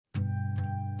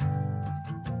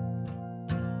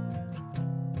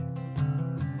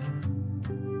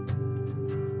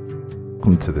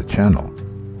welcome to the channel.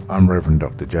 I'm Reverend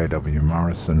Dr. J.W.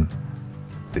 Morrison,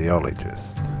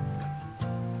 theologist.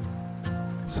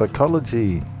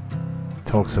 Psychology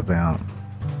talks about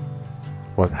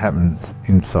what happens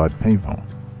inside people,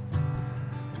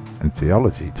 and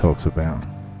theology talks about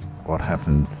what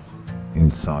happens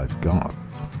inside God.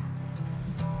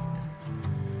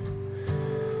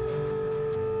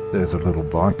 There's a little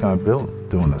bike I built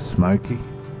doing a smoky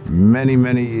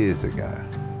many years ago.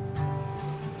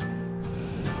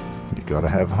 You gotta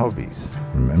have hobbies,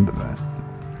 remember that.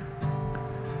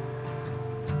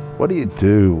 What do you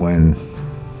do when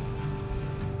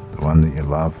the one that you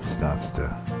love starts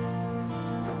to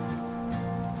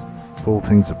pull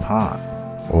things apart,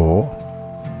 or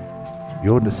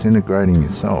you're disintegrating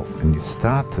yourself and you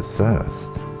start to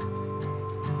thirst?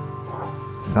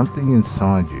 Something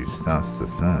inside you starts to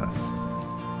thirst.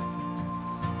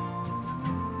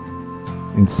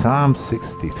 In Psalm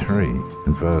 63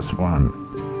 and verse 1,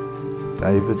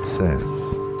 David says,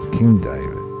 King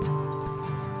David,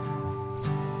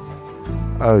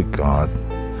 "O God,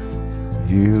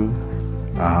 you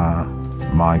are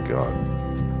my God.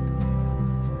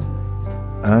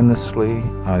 Earnestly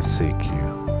I seek you.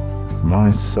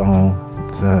 My soul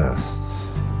thirsts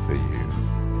for you.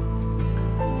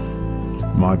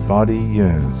 My body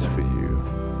yearns for you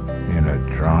in a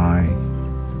dry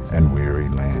and weary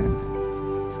land,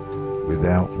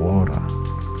 without water."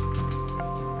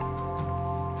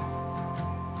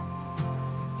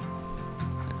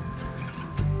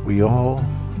 We all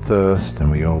thirst and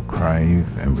we all crave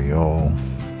and we all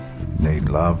need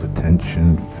love,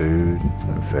 attention, food,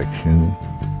 affection.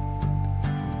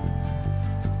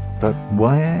 But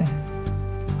where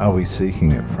are we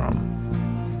seeking it from?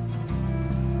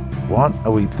 What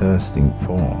are we thirsting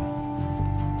for?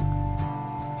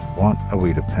 What are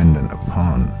we dependent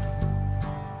upon?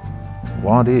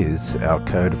 What is our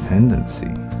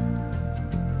codependency?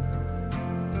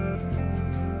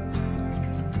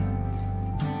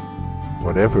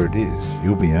 Whatever it is,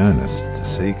 you'll be earnest to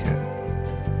seek it,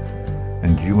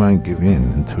 and you won't give in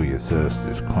until your thirst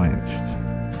is quenched.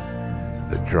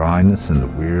 The dryness and the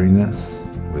weariness,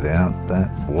 without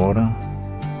that water,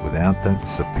 without that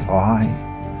supply,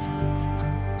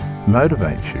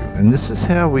 motivates you. And this is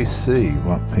how we see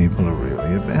what people are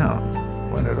really about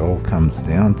when it all comes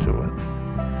down to it.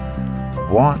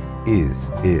 What is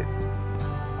it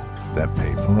that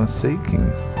people are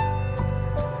seeking?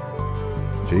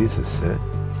 Jesus said,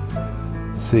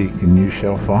 "Seek and you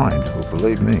shall find." Well,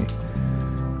 believe me,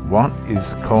 what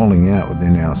is calling out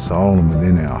within our soul and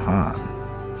within our heart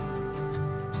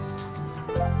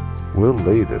will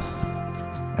lead us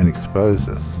and expose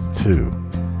us to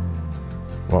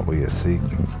what we are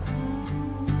seeking.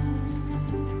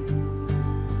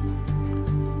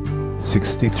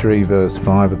 63 verse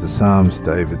 5 of the Psalms,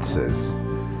 David says,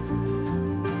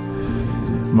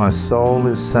 "My soul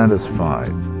is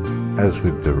satisfied as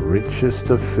with the richest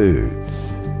of foods.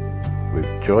 With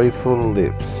joyful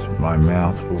lips my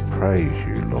mouth will praise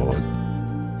you, Lord."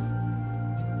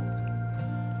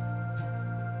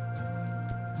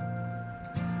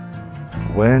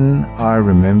 When I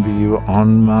remember you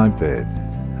on my bed,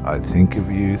 I think of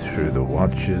you through the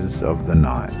watches of the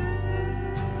night,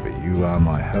 for you are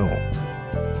my help.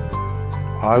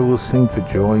 I will sing for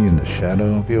joy in the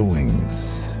shadow of your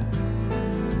wings,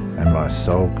 and my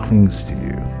soul clings to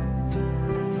you.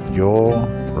 Your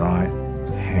right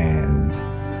hand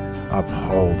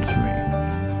upholds me.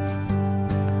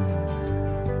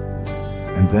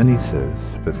 And then he says,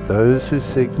 "But those who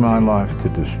seek my life to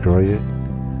destroy it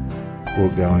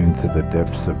will go into the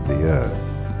depths of the earth.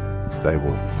 They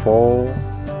will fall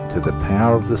to the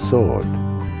power of the sword.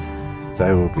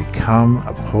 They will become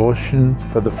a portion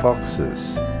for the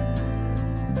foxes.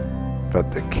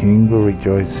 But the king will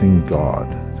rejoice in God.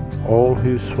 All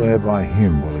who swear by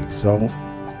him will exult,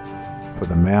 for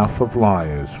the mouth of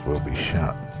liars will be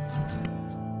shut."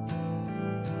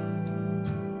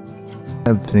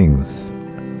 We have things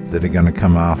that are going to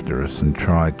come after us and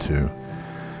try to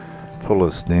pull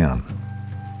us down.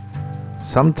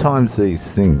 Sometimes these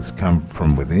things come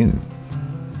from within,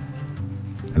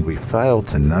 and we fail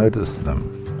to notice them.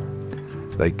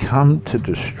 They come to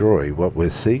destroy what we're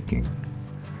seeking.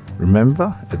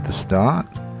 Remember at the start,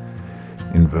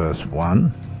 in verse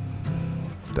 1,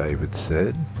 David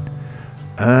said,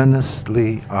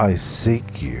 "Earnestly I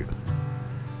seek you."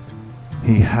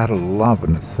 He had a love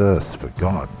and a thirst for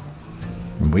God.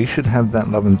 And we should have that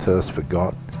love and thirst for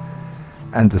God.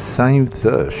 And the same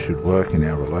thirst should work in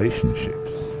our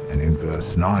relationships. And in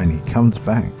verse 9, he comes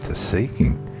back to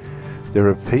seeking. There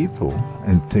are people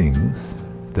and things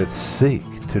that seek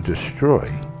to destroy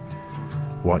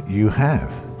what you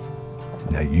have.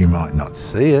 Now, you might not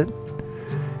see it,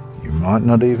 you might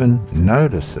not even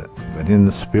notice it, but in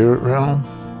the spirit realm,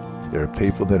 there are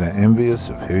people that are envious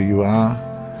of who you are,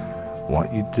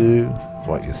 what you do,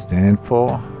 what you stand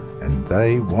for, and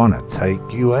they want to take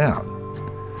you out.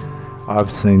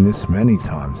 I've seen this many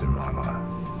times in my life.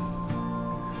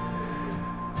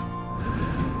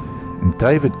 And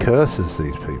David curses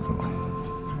these people.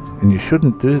 And you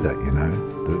shouldn't do that, you know.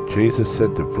 That Jesus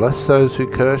said to bless those who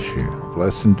curse you.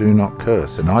 Bless and do not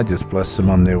curse. And I just bless them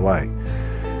on their way.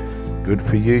 Good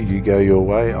for you. You go your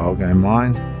way. I'll go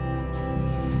mine.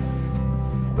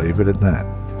 Leave it at that.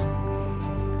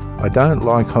 I don't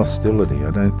like hostility. I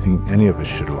don't think any of us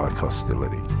should like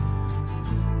hostility.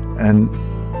 And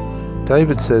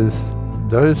David says,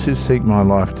 those who seek my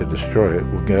life to destroy it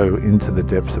will go into the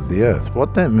depths of the earth.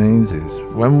 What that means is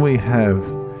when we have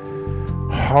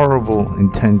horrible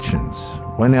intentions,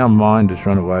 when our mind has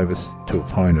run away with us to a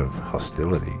point of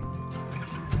hostility,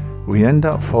 we end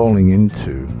up falling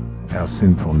into our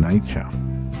sinful nature.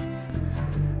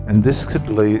 And this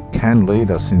can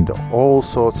lead us into all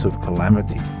sorts of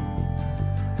calamity.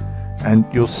 And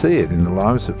you'll see it in the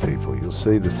lives of people. You'll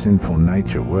see the sinful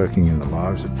nature working in the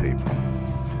lives of people.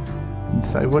 And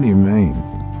you say, what do you mean?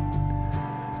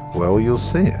 Well, you'll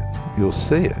see it. You'll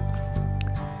see it.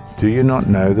 Do you not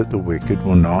know that the wicked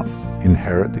will not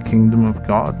inherit the kingdom of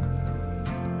God?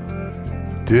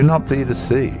 Do not be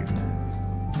deceived.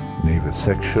 Neither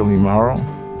sexually immoral,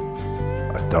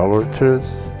 adulterers,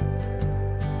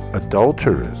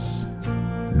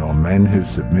 nor men who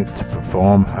submit to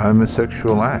perform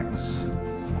homosexual acts,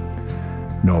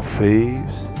 nor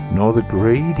thieves, nor the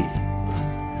greedy,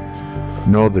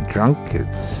 nor the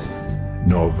drunkards,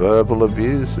 nor verbal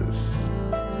abusers,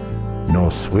 nor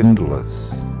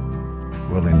swindlers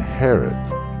will inherit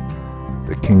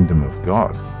the kingdom of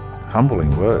God.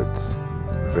 Humbling words,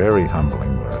 very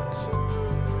humbling words.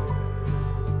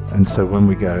 And so when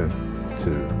we go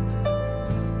to,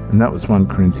 and that was 1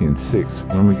 Corinthians 6,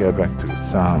 when we go back to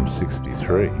Psalm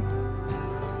 63,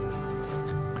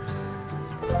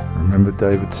 remember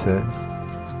David said,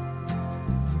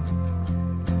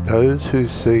 those who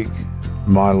seek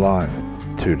my life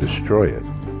to destroy it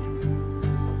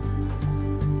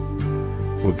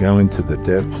will go into the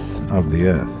depths of the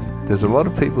earth. There's a lot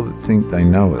of people that think they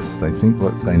know us. They think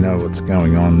they know what's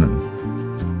going on and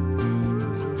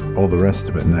all the rest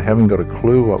of it, and they haven't got a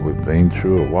clue what we've been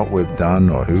through or what we've done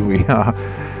or who we are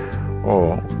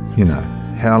or, you know,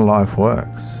 how life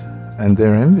works. And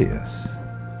they're envious.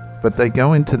 But they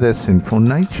go into their sinful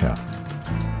nature.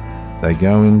 They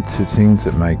go into things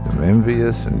that make them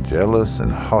envious and jealous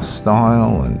and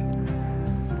hostile and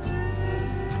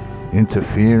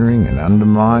interfering and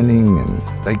undermining, and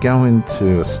they go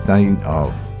into a state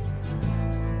of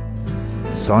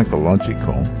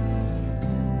psychological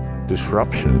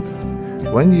disruption.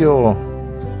 When you're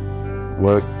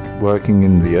working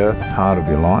in the earth part of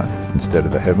your life instead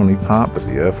of the heavenly part, but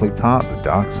the earthly part, the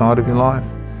dark side of your life,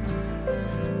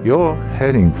 you're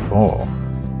heading for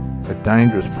a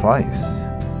dangerous place.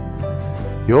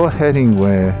 You're heading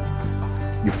where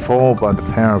you fall by the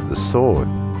power of the sword,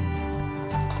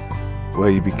 where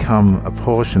you become a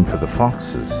portion for the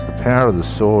foxes. The power of the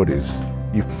sword is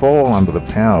you fall under the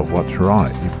power of what's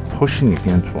right. You're pushing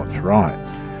against what's right.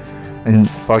 And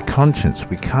by conscience,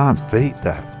 we can't beat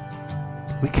that.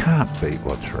 We can't beat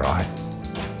what's right.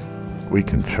 We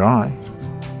can try.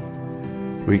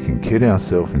 We can kid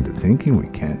ourselves into thinking we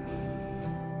can.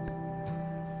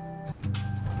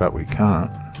 But we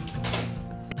can't.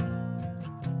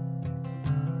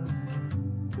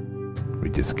 We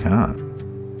just can't.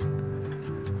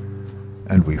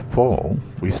 And we fall.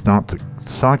 We start to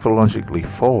psychologically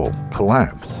fall,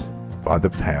 collapse, by the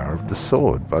power of the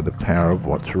sword, by the power of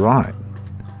what's right.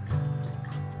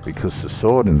 Because the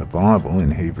sword in the Bible, in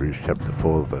Hebrews chapter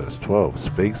 4, verse 12,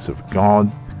 speaks of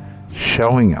God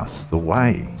showing us the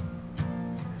way.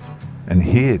 And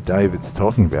here David's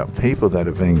talking about people that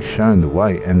are being shown the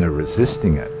way and they're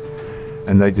resisting it.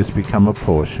 And they just become a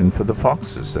portion for the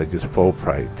foxes. They just fall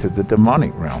prey to the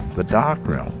demonic realm, the dark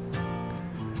realm.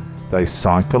 They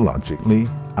psychologically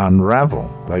unravel.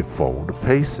 They fall to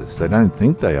pieces. They don't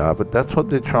think they are, but that's what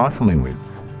they're trifling with.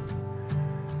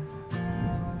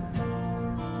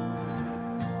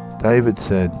 David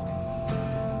said,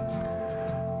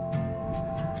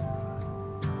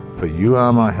 for you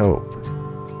are my help.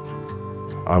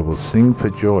 I will sing for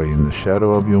joy in the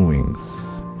shadow of your wings.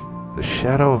 The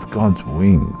shadow of God's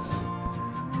wings.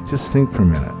 Just think for a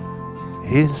minute.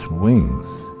 His wings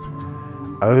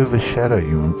overshadow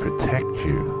you and protect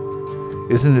you.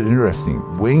 Isn't it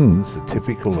interesting? Wings are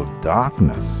typical of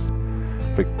darkness.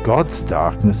 But God's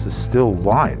darkness is still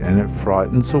light, and it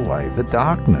frightens away the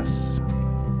darkness.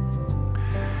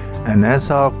 And as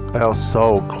our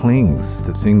soul clings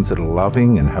to things that are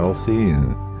loving and healthy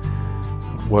and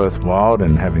worthwhile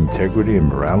and have integrity and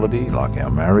morality, like our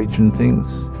marriage and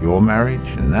things, your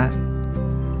marriage and that,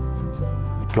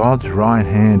 God's right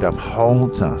hand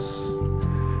upholds us,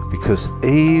 because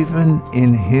even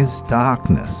in His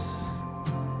darkness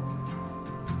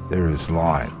there is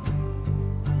light,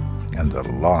 and the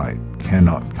light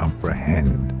cannot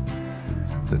comprehend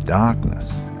the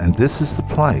darkness. And this is the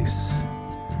place,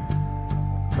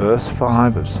 verse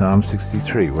 5 of Psalm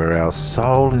 63, where our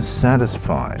soul is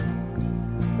satisfied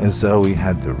as though we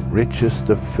had the richest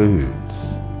of foods.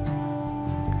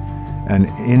 And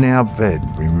in our bed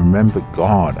we remember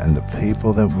God and the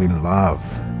people that we love,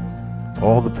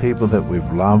 all the people that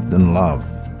we've loved and loved.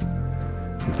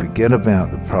 We forget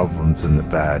about the problems and the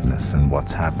badness and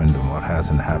what's happened and what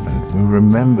hasn't happened. We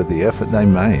remember the effort they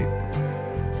made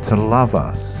to love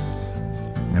us.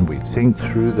 And we think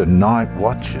through the night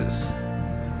watches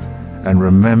and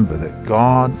remember that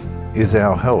God is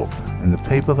our help, and the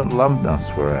people that loved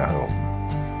us were our help.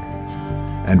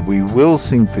 And we will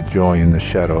sing for joy in the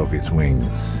shadow of His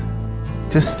wings.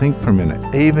 Just think for a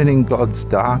minute, even in God's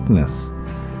darkness,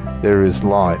 there is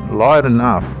light, light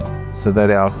enough so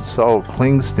that our soul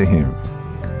clings to Him,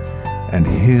 and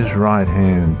His right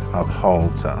hand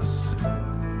upholds us.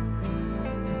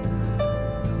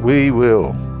 We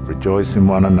will rejoice in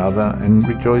one another and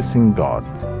rejoice in God,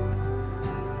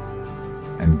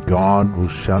 and God will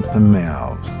shut the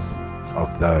mouths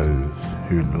of those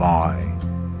who lie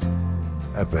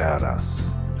about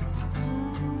us.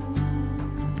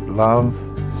 Love,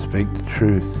 speak the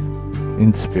truth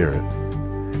in spirit,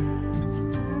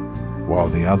 while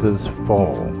the others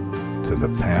fall to the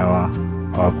power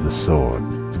of the sword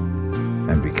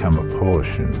and become a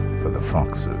portion for the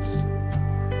foxes.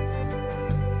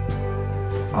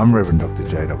 I'm Reverend Dr.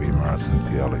 J.W. Morrison,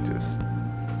 theologist.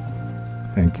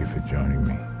 Thank you for joining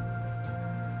me,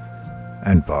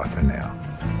 and bye for now.